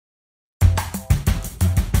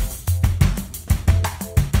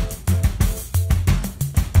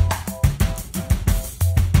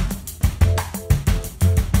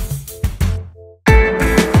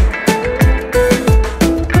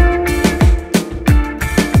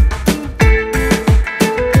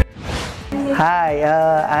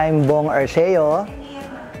I'm Bong Arceo.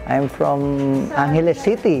 I'm from Angeles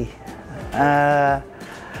City. Right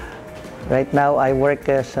now, I work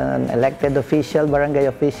as an elected official, barangay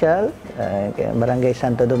official, Barangay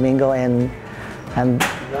Santo Domingo, and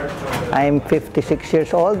I'm 56 years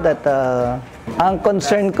old. That ang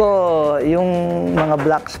concern ko yung mga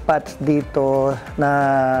black spots dito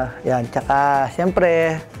na yan. Tsaka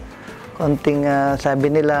siyempre, konting sabi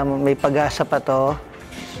nila may pag-asa pa to.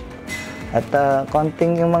 At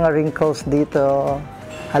konting yung mga wrinkles dito.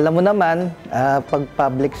 Alam mo naman, pag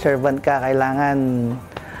public servant ka, kailangan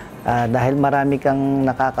dahil marami kang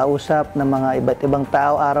nakakausap ng mga iba't ibang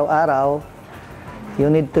tao araw-araw, you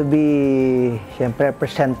need to be, siyempre,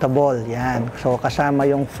 presentable. Yan. So, kasama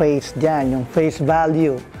yung face dyan, yung face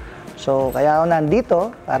value. So, kaya ako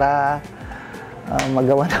nandito para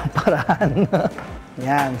magawa ng paraan.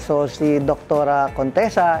 Yan. So, si Dr.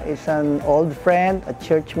 Contessa is an old friend, a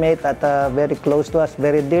churchmate, at very close to us,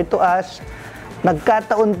 very dear to us.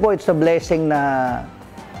 Nagkataon po, it's a blessing na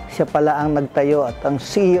siya pala ang nagtayo at ang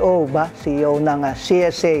CEO ba? CEO ng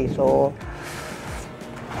CSA. So,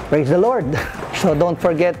 praise the Lord. So, don't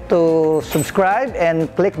forget to subscribe and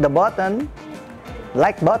click the button,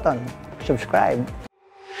 like button, subscribe.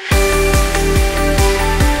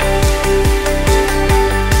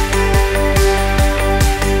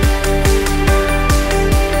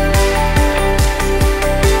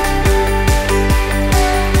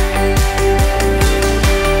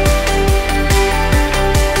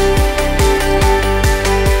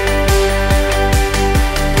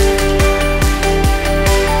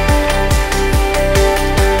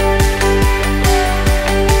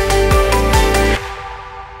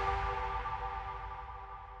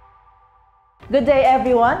 Good day,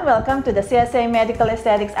 everyone. Welcome to the CSA Medical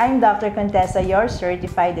Aesthetics. I'm Dr. Contessa, your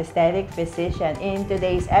certified aesthetic physician. In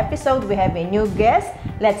today's episode, we have a new guest.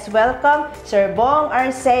 Let's welcome Sir Bong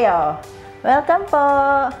Arceo. Welcome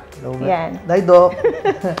po. Hello, yan. Daido.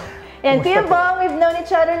 Yan, Kuya Bong, we've known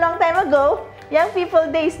each other long time ago. Young people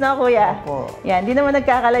days, no, Kuya? Opo. Yan, di naman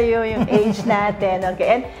nagkakalayo yung age natin. Okay,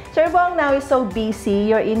 and Sir Bong now is so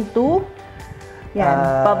busy. You're into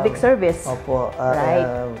public service. Opo. Right.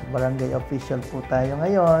 Barangay official po tayo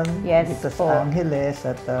ngayon. Yes dito po. sa Angeles.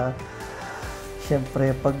 At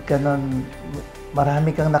siyempre, pag ganun,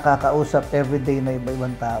 marami kang nakakausap everyday na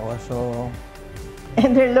iba-ibang tao. So,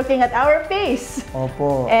 and they're looking at our face.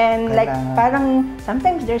 opo. And like, parang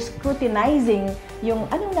sometimes they're scrutinizing yung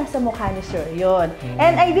anong nasa mukha ni Sir yun.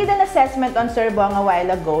 And I did an assessment on Sir Bong a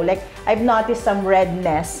while ago. Like, I've noticed some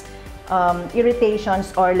redness,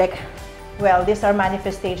 irritations, or like, well, these are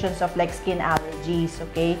manifestations of like skin allergies,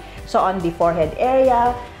 okay? So on the forehead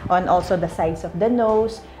area, on also the sides of the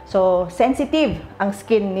nose. So sensitive ang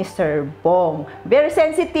skin ni Sir Bong. Very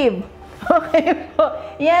sensitive. Okay po.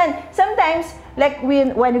 Yan. Sometimes, like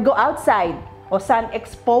when you go outside o sun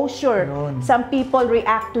exposure, some people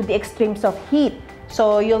react to the extremes of heat.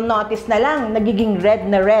 So you'll notice na lang, nagiging red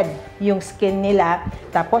na red yung skin nila.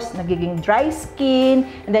 Tapos nagiging dry skin.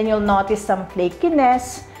 And then you'll notice some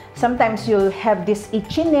flakiness. Sometimes you'll have this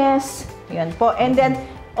itchiness, yan po. And then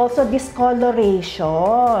also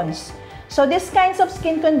discolorations. So these kinds of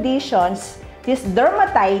skin conditions, this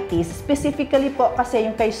dermatitis, specifically po kasi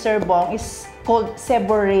yung kay Sir Bong is called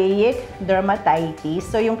seborrheic dermatitis.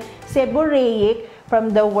 So yung seborrheic,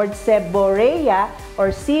 from the word seborrhea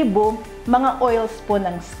or sebum, mga oils po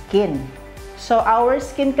ng skin. So our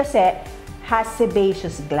skin kasi has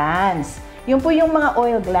sebaceous glands. Yun po yung mga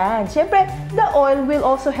oil glands. Siyempre, the oil will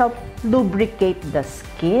also help lubricate the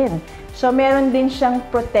skin. So, meron din siyang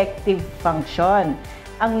protective function.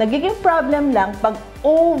 Ang nagiging problem lang, pag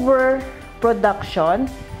overproduction,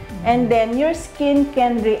 and then your skin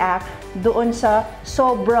can react doon sa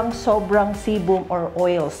sobrang sebum or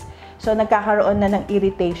oils. So, nagkakaroon na ng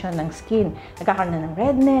irritation ng skin. Nagkakaroon na ng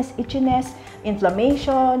redness, itchiness,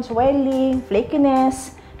 inflammation, swelling,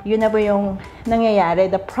 flakiness. Yun na po yung nangyayari,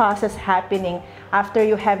 the process happening after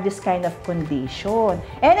you have this kind of condition.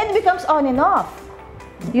 And it becomes on and off.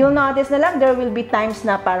 You'll notice na lang, there will be times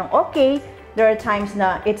na parang okay, there are times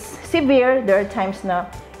na it's severe, there are times na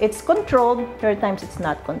it's controlled, there are times it's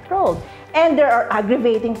not controlled. And there are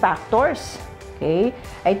aggravating factors. Okay?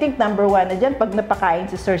 I think number one na dyan, pag napakain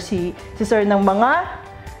si Sir ng mga,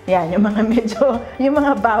 yan, yung mga medyo, yung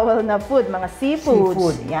mga bawal na food, mga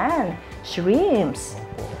seafoods. Yan, shrimps.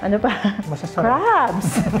 Ano pa? Masasarap.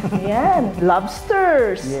 Crabs. Yan.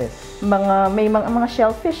 Lobsters. Yes. May mga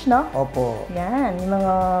shellfish, no? Opo. Yan. Yung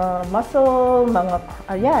mga mussel,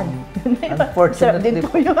 ayan. Unfortunately, din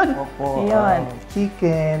po yun. Opo. Yan.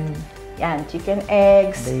 Chicken. Yan, chicken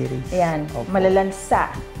eggs. Dairies. Yan, Opo. malalansa.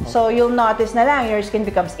 So, you'll notice na lang, your skin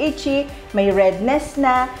becomes itchy, may redness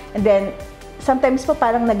na, and then, sometimes po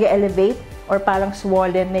parang nag-elevate or parang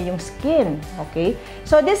swollen na yung skin. Okay?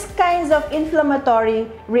 So, these kinds of inflammatory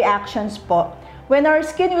reactions po, when our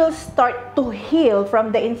skin will start to heal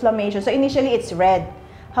from the inflammation, so initially it's red.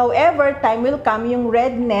 However, time will come, yung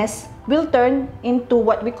redness will turn into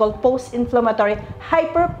what we call post-inflammatory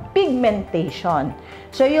hyperpigmentation.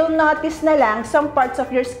 So, you'll notice na lang, some parts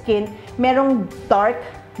of your skin, merong dark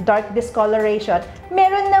discoloration.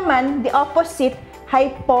 Meron naman, the opposite,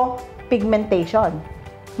 hypopigmentation.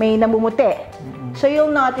 May namumuti. So,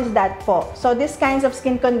 you'll notice that po. So, these kinds of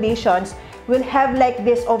skin conditions will have like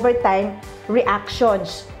this over time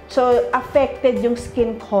reactions. So, affected yung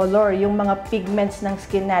skin color, yung mga pigments ng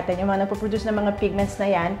skin natin, yung mga nagpo-produce ng mga pigments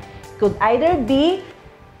na yan, could either be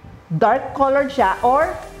dark colored siya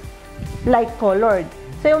or light colored.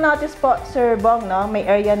 So, you'll notice po, Sir Bong, no? May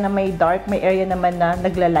area na may dark, may area naman na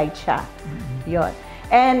nagla-light siya. Yun.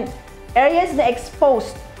 And areas na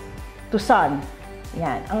exposed to sun,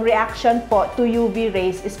 yan. Ang reaction po to UV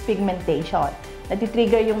rays is pigmentation.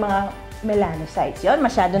 Natitrigger yung mga melanocytes. Yun,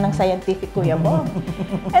 masyado ng scientific, Kuya Bong.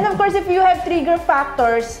 And of course, if you have trigger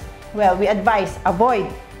factors, well, we advise, avoid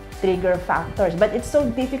trigger factors. But it's so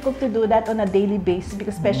difficult to do that on a daily basis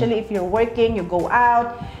because especially if you're working, you go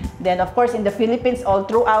out, then of course in the Philippines, all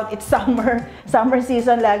throughout, it's summer. Summer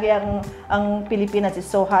season, lagi ang Pilipinas is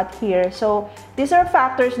so hot here. So these are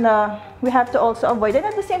factors na we have to also avoid. And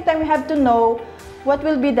at the same time, we have to know what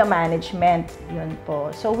will be the management. Yun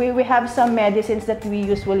po. So we have some medicines that we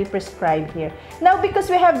usually prescribe here. Now,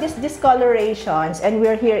 because we have these discolorations and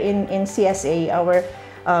we're here in CSA, our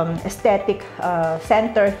aesthetic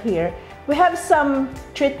center here, we have some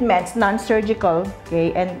treatments, non-surgical,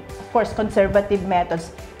 okay, and of course conservative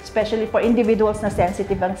methods, especially for individuals na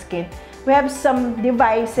sensitive ang skin. We have some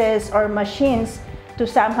devices or machines to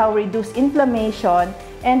somehow reduce inflammation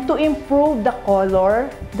and to improve the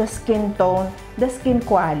color, the skin tone, the skin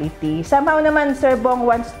quality. Somehow naman, Sir Bong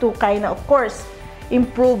wants to kind of course,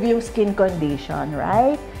 improve yung skin condition,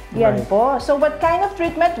 right? Yan po. So what kind of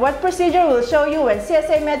treatment, what procedure will show you when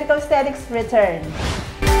CSA Medical Aesthetics return?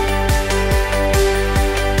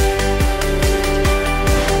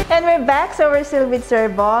 And we're back, so we're still with Sir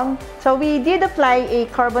Bong. So we did apply a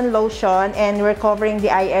carbon lotion and we're covering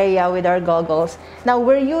the eye area with our goggles. Now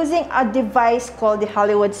we're using a device called the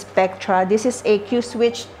Hollywood Spectra. This is a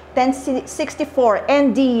Q-Switch 1064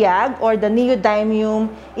 ND-YAG or the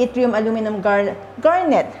neodymium yttrium aluminum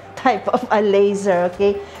garnet type of a laser,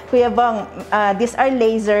 okay? Kuya Bong, these are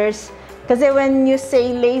lasers. Kasi when you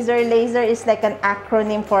say laser, laser is like an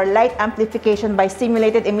acronym for light amplification by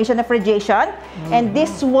stimulated emission of radiation. And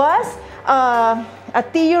this was a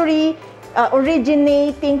theory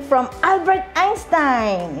originating from Albert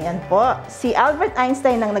Einstein. Yan po, si Albert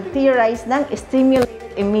Einstein ang nag-theorize ng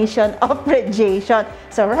stimulated emission of radiation.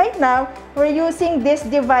 So right now, we're using these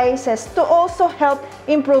devices to also help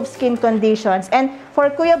improve skin conditions. And for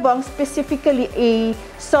Kuya Bong, specifically a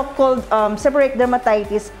so-called seborrheic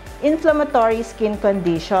dermatitis, inflammatory skin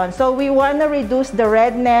condition. So we want to reduce the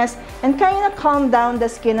redness and kind of calm down the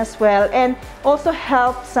skin as well, and also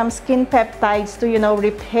help some skin peptides to, you know,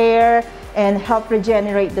 repair and help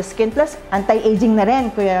regenerate the skin, plus anti-aging na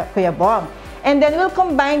rin, Kuya Bong. And then we'll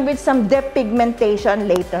combine with some depigmentation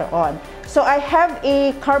later on. So I have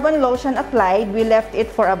a carbon lotion applied. We left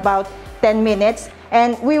it for about 10 minutes,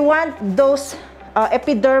 and we want those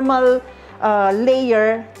epidermal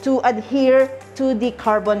layer to adhere to the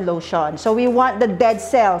carbon lotion. So we want the dead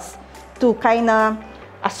cells to kind of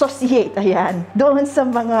associate, ayan, doon sa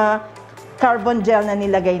mga carbon gel na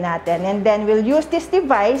nilagay natin. And then we'll use this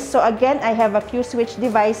device. So again, I have a Q-Switch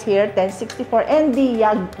device here, 1064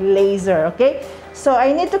 ND-YAG laser, okay? So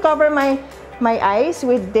I need to cover my eyes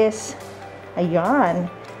with this, ayan,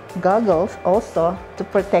 goggles also to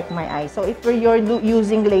protect my eyes. So if you're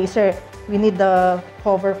using laser, we need the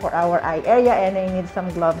cover for our eye area, and I need some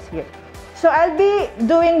gloves here. So I'll be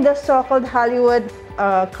doing the so-called Hollywood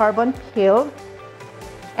carbon peel,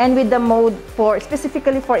 and with the mode for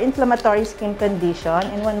specifically for inflammatory skin condition,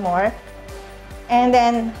 and one more. And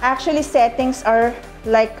then actually settings are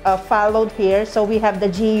like followed here. So we have the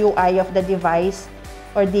GUI of the device,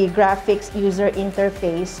 or the graphics user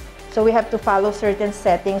interface. So we have to follow certain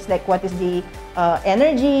settings, like what is the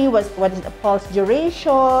energy, what is the pulse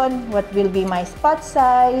duration, what will be my spot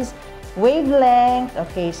size, wavelength.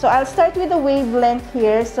 Okay, so I'll start with the wavelength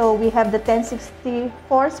here. So we have the 1064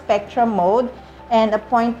 spectrum mode and a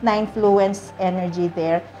 0.9 fluence energy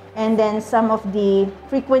there. And then some of the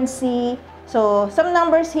frequency. So some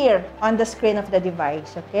numbers here on the screen of the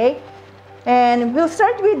device, okay? And we'll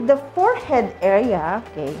start with the forehead area.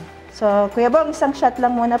 Okay. So, Kuya Bong, isang shot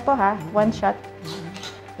lang muna po ha. One shot.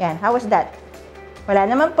 Yan. How was that? Wala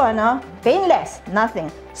naman po, no? Painless. Nothing.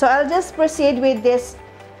 So, I'll just proceed with this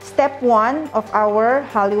step 1 of our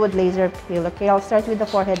Hollywood laser peel. Okay, I'll start with the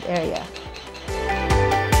forehead area.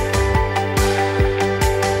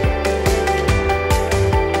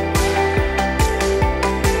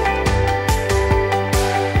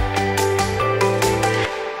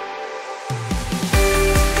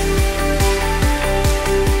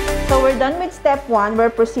 Done with step 1,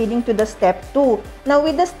 we're proceeding to the step 2. Now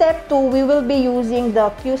with the step 2, we will be using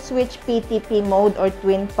the Q-switch PTP mode or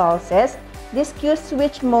twin pulses. This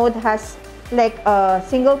Q-switch mode has like a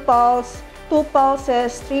single pulse, 2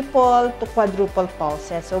 pulses, triple to quadruple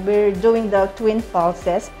pulses. So we're doing the twin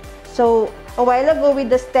pulses. So a while ago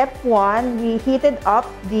with the step 1, we heated up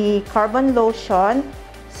the carbon lotion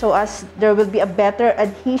so as there will be a better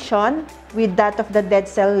adhesion with that of the dead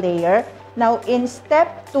cell layer. Now in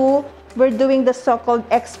step 2, we're doing the so-called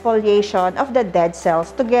exfoliation of the dead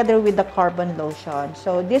cells together with the carbon lotion.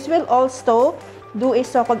 So this will also do a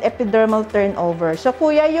so-called epidermal turnover. So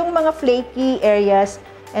kuya, yung mga flaky areas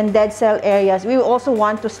and dead cell areas, we also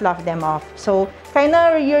want to slough them off. So kind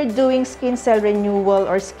of you're doing skin cell renewal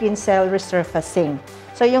or skin cell resurfacing.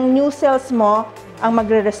 So yung new cells mo ang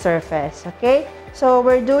magre-resurface. Okay? So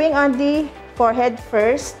we're doing on the forehead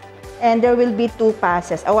first. And there will be 2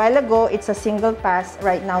 passes. A while ago, it's a single pass.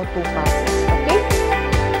 Right now, 2 passes. Okay?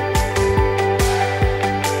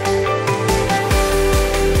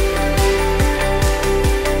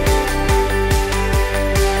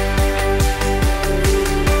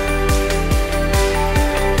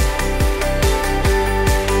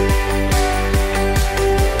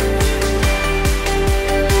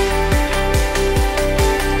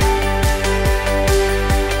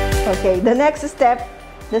 Okay, the next step.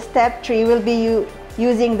 The step 3 will be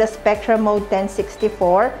using the Spectra mode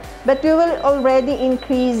 1064, but we will already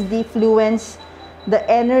increase the fluence, the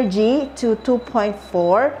energy to 2.4.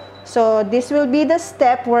 So this will be the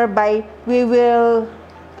step whereby we will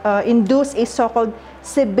induce a so-called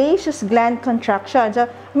sebaceous gland contraction. So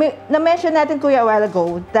na-mention natin kuya a while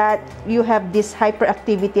ago that you have this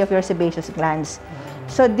hyperactivity of your sebaceous glands.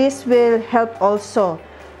 So this will help also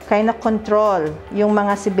kind of control yung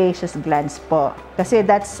mga sebaceous glands po. Kasi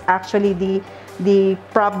that's actually the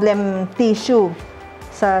problem tissue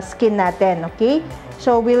sa skin natin, okay?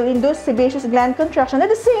 So, we'll induce sebaceous gland contraction.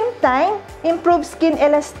 At the same time, improve skin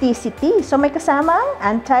elasticity. So, may kasamang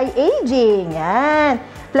anti-aging. Yan.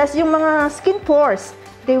 Plus, yung mga skin pores,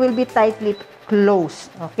 they will be tightly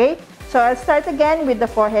closed, okay? So, I'll start again with the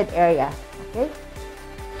forehead area, okay?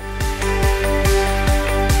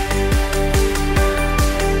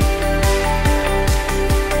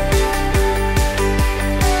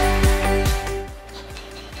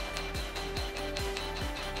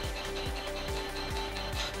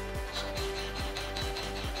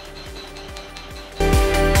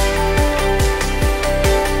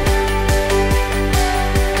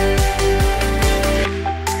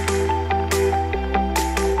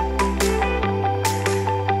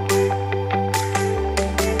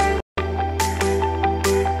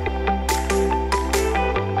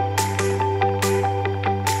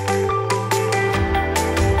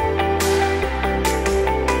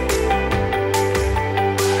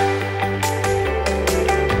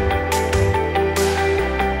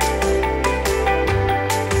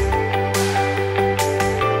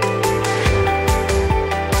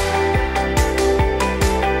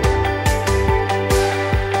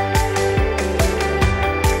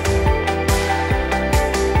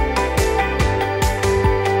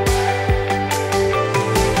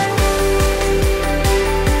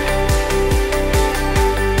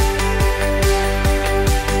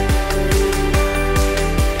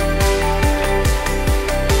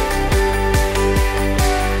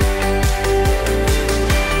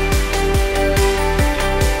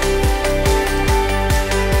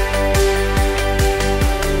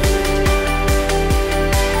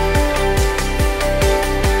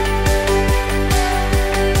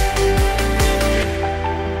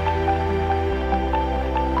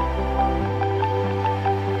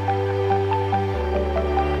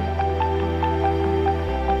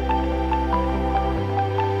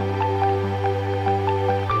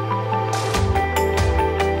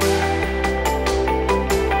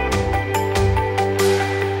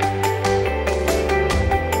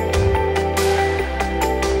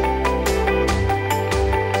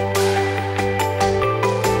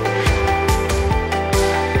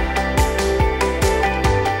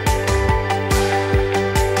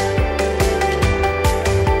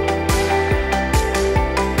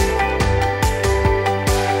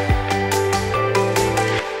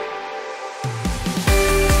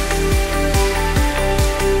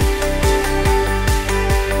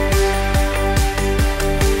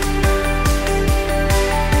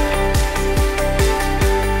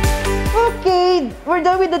 we're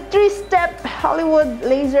done with the 3-step Hollywood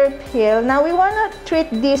laser peel. Now we want to treat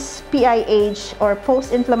this PIH or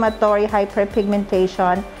post-inflammatory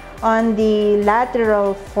hyperpigmentation on the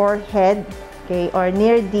lateral forehead, okay, or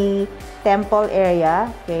near the temple area,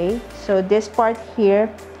 okay. So this part here,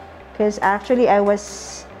 because actually I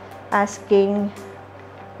was asking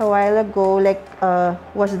a while ago, like,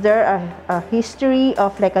 was there a history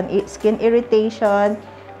of like an skin irritation?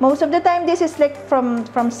 Most of the time, this is like from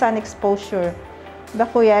sun exposure.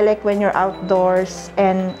 Kuya, like when you're outdoors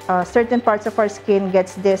and certain parts of our skin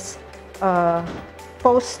gets this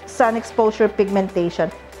post-sun exposure pigmentation.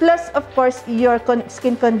 Plus, of course, your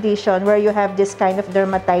skin condition where you have this kind of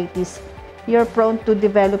dermatitis, you're prone to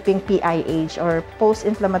developing PIH or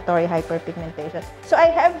post-inflammatory hyperpigmentation. So I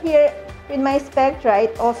have here in my Spectra,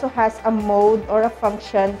 it also has a mode or a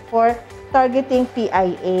function for targeting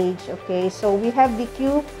PIH. Okay, so we have the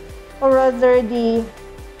Q, or rather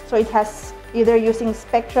so it has either using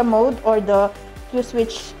Spectra mode or the Q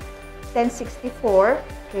switch 1064.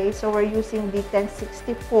 Okay, so we're using the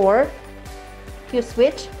 1064 Q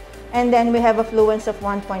switch, and then we have a fluence of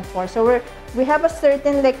 1.4. So we have a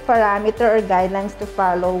certain like parameter or guidelines to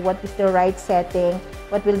follow. What is the right setting?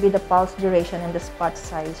 What will be the pulse duration and the spot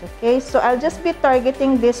size? Okay, so I'll just be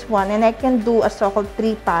targeting this one, and I can do a so-called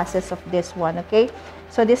 3 passes of this one. Okay,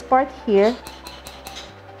 so this part here,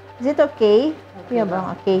 is it okay?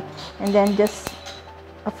 Okay, and then just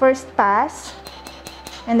a first pass,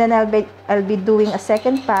 and then I'll be doing a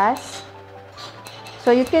second pass.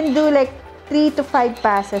 So you can do like 3 to 5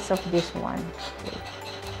 passes of this one. Okay.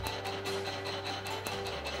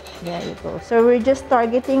 There you go. So we're just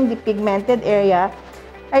targeting the pigmented area.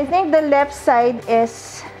 I think the left side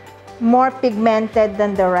is more pigmented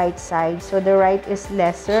than the right side. So the right is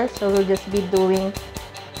lesser. So we'll just be doing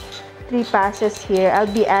 3 passes here.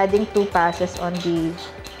 I'll be adding 2 passes on the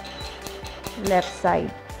left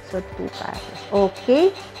side. So 2 passes.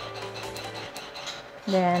 Okay.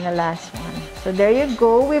 Then the last one. So there you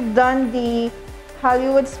go. We've done the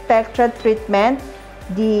Hollywood Spectra treatment.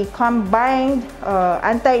 The combined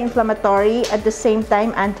anti-inflammatory at the same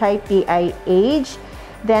time anti-PIH.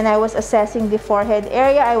 Then I was assessing the forehead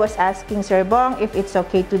area. I was asking Sir Bong if it's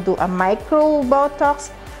okay to do a micro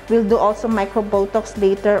Botox. We'll do also micro Botox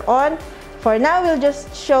later on. For now, we'll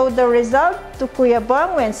just show the result to Kuya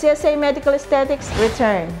Bong when CSA Medical Aesthetics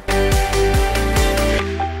return.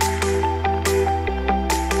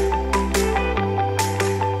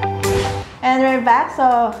 And we're back,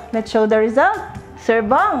 so let's show the result. Sir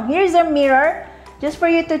Bong, here's a mirror just for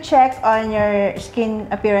you to check on your skin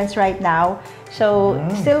appearance right now. So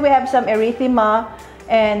still we have some erythema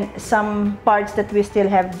and some parts that we still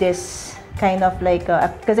have this kind of like,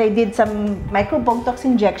 because I did some micro Botox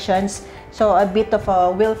injections, so a bit of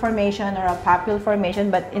a wheel formation or a papule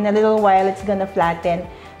formation, but in a little while it's gonna flatten.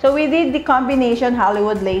 So we did the combination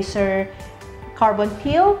Hollywood laser carbon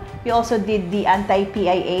peel. We also did the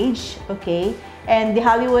anti-PIH, okay? And the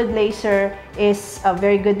Hollywood laser is a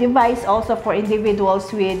very good device also for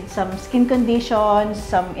individuals with some skin conditions,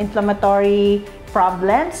 some inflammatory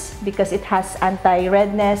problems, because it has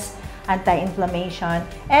anti-redness, anti-inflammation,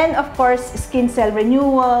 and of course skin cell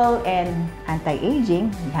renewal and anti-aging.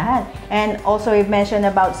 Yeah. And also we've mentioned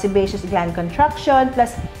about sebaceous gland contraction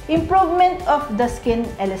plus improvement of the skin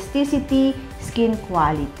elasticity, skin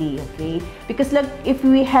quality, okay? Because look, if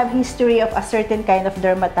we have history of a certain kind of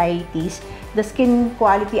dermatitis, the skin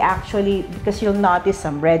quality actually, because you'll notice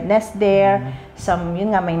some redness there, some, yun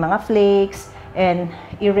nga, may mga flakes, and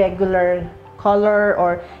irregular color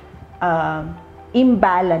or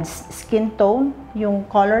imbalanced skin tone, yung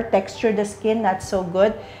color texture, the skin not so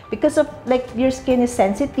good because of like your skin is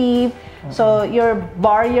sensitive, so your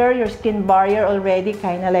barrier, your skin barrier already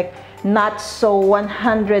kind of like not so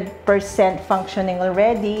 100% functioning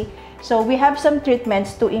already. So we have some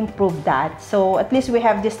treatments to improve that. So at least we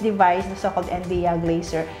have this device, the so-called NDYAG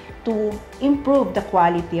laser, to improve the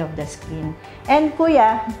quality of the skin. And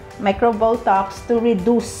Kuya, micro Botox to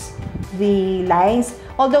reduce the lines.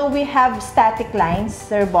 Although we have static lines,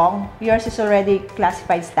 Sir Bong, yours is already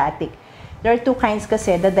classified static. There are 2 kinds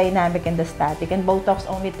kasi, the dynamic and the static, and Botox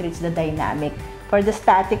only treats the dynamic. For the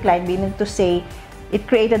static line, meaning to say, it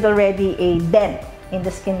created already a dent in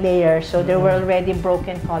the skin layer, so there were already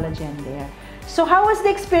broken collagen there. So how was the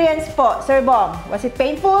experience po, Sir Bong? Was it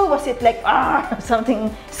painful? Was it like something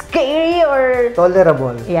scary or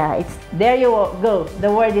tolerable? Yeah, it's there you go. The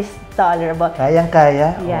word is tolerable.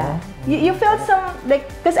 Kayang-kaya. Yeah. You felt some like,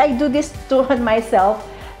 because I do this too on myself,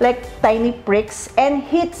 like tiny pricks and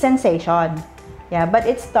heat sensation. Yeah, but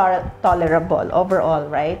it's tolerable overall,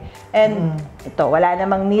 right? And ito, wala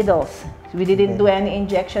namang needles. We didn't do any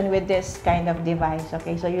injection with this kind of device,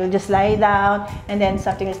 okay? So you'll just lie down and then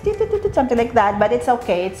something is something like that, but it's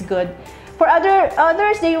okay, it's good. For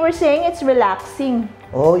others, they were saying it's relaxing.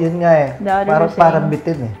 Oh, yun nga eh. Parang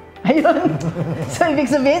bitin eh. Ayun. So, ibig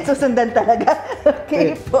sabihin, susundan talaga.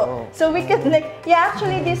 Okay po. So, we can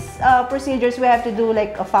actually these procedures, we have to do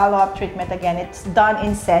like a follow-up treatment again. It's done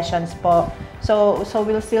in sessions po. So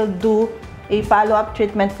we'll still do a follow-up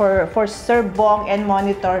treatment for Sir Bong and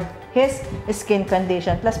monitor his skin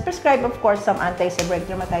condition. Plus prescribe, of course, some anti-seborrheic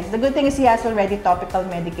dermatitis. The good thing is he has already topical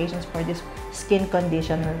medications for this skin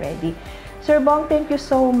condition already. Sir Bong, thank you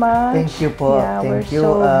so much. Thank you po. Yeah, thank we're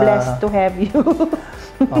so blessed to have you.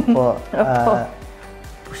 Opo.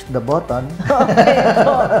 Push the button. Okay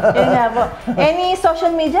po. Yun nga po. Any social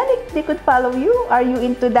media they could follow you? Are you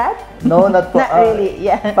into that? No, not po. Not really.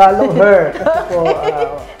 Yeah. Follow her. Kasi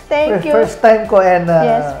po, thank you. First time ko and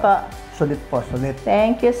yes po. Sulit po, sulit.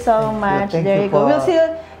 Thank you so much. Thank There you go. po. We'll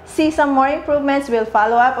still see some more improvements. We'll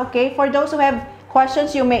follow up. Okay. For those who have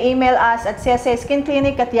questions, you may email us at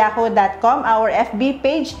csaskinclinic@yahoo.com, our FB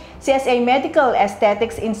page, CSA Medical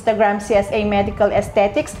Aesthetics, Instagram, CSA Medical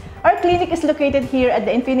Aesthetics. Our clinic is located here at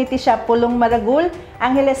the Infinity Shop, Pulong Maragul,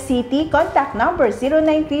 Angeles City. Contact number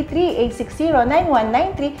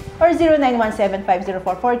 0933-860-9193 or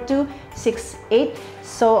 0917-504-4268.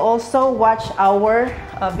 So also watch our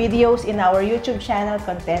videos in our YouTube channel,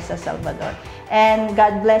 Contessa Salvador. And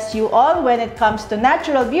God bless you all. When it comes to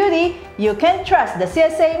natural beauty, you can trust the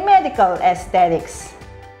CSA Medical Aesthetics.